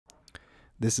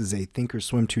This is a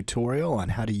Thinkorswim tutorial on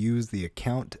how to use the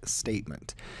account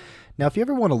statement. Now, if you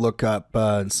ever want to look up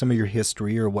some of your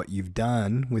history or what you've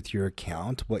done with your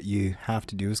account, what you have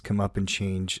to do is come up and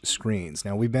change screens.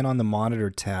 Now, we've been on the Monitor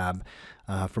tab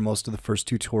for most of the first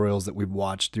tutorials that we've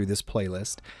watched through this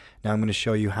playlist. Now, I'm going to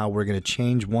show you how we're going to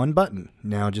change one button.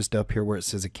 Now, just up here where it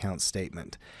says Account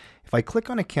Statement. If I click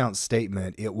on Account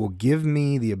Statement, it will give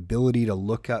me the ability to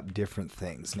look up different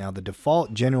things. Now, the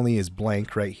default generally is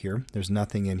blank right here. There's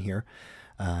nothing in here.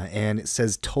 And it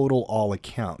says Total All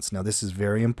Accounts. Now, this is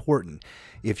very important.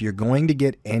 If you're going to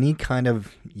get any kind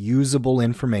of usable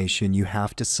information, you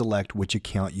have to select which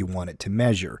account you want it to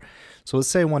measure. So let's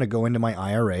say I want to go into my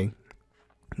IRA,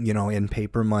 in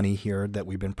paper money here that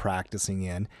we've been practicing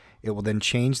in. It will then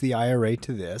change the IRA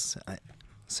to this.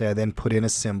 Say I then put in a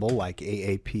symbol like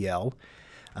AAPL.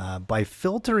 By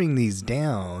filtering these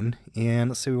down, and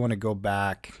let's say we want to go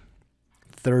back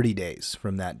 30 days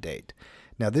from that date.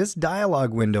 Now, this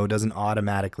dialog window doesn't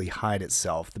automatically hide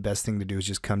itself. The best thing to do is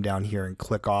just come down here and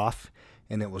click off,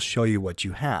 and it will show you what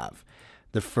you have.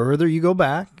 The further you go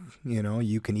back,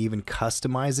 you can even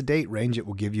customize a date range. It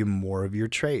will give you more of your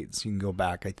trades. You can go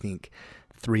back, I think,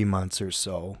 3 months or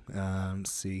so.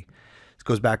 Let's see. This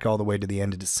goes back all the way to the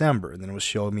end of December, and then it will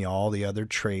show me all the other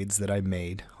trades that I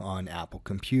made on Apple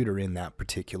Computer in that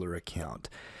particular account.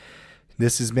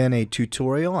 This has been a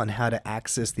tutorial on how to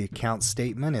access the account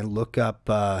statement and look up,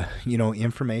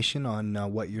 information on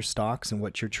what your stocks and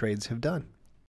what your trades have done.